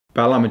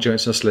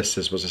Joynson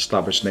Solicitors was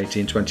established in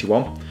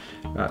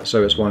 1821,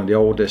 so it's one of the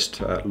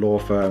oldest law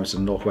firms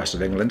in the northwest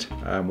of England.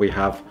 We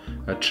have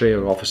a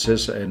trio of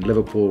offices in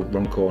Liverpool,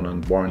 Runcorn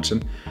and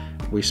Warrington.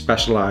 We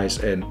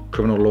specialise in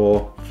criminal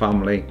law,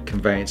 family,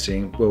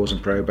 conveyancing, wills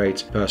and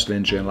probate, personal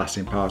injury and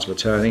lasting powers of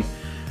attorney.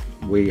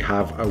 We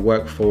have a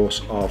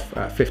workforce of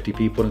 50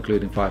 people,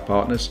 including 5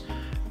 partners.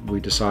 We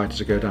decided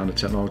to go down the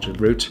technology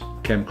route,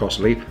 came across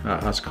Leap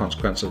as a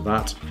consequence of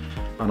that,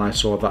 and I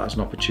saw that as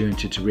an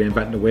opportunity to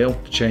reinvent the wheel,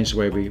 to change the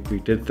way we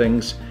did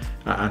things,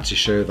 and to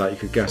show that you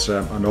could get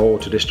an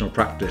old traditional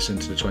practice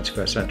into the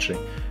 21st century.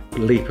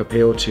 Leap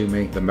appealed to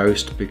me the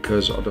most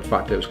because of the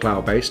fact that it was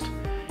cloud-based.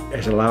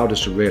 It allowed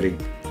us to really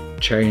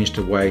change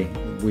the way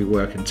we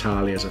work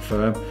entirely as a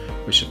firm,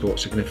 which has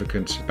brought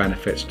significant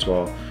benefits to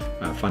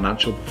our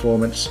financial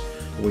performance.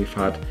 We've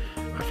had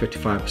a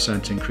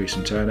 55% increase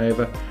in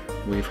turnover.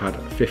 We've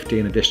had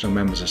 15 additional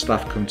members of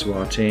staff come to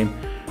our team,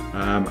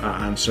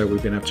 and so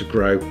we've been able to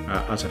grow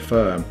as a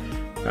firm.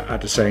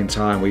 At the same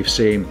time, we've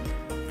seen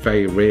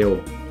very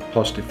real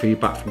positive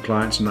feedback from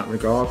clients in that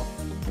regard.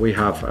 We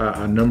have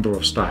a number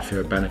of staff who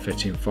are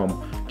benefiting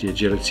from the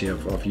agility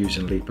of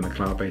using Leap and a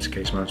cloud-based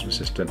case management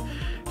system.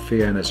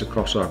 Fee earners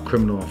across our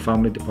criminal and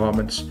family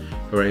departments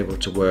who are able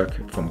to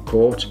work from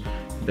court.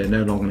 They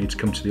no longer need to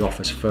come to the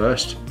office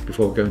first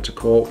before going to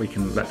court. We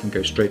can let them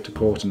go straight to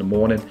court in the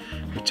morning.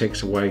 It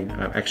takes away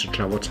extra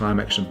travel time,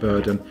 extra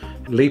burden.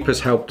 Leap has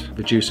helped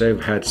reduce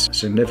overheads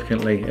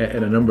significantly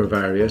in a number of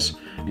areas.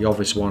 The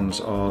obvious ones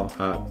are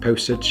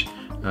postage.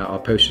 Our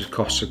postage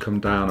costs have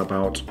come down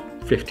about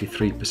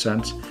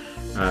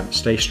 53%.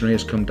 Stationery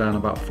has come down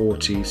about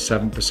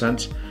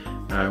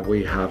 47%.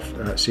 We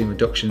have seen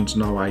reductions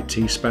in our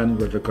IT spend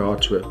with regard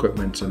to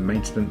equipment and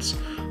maintenance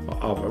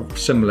of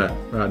similar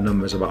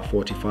numbers, about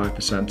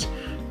 45%,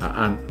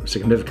 and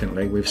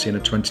significantly we've seen a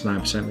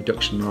 29%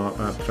 reduction in our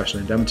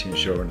professional indemnity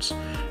insurance.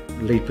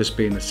 Leap has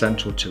been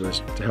essential to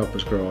us to help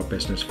us grow our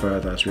business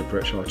further as we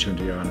approach our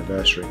 200-year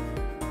anniversary.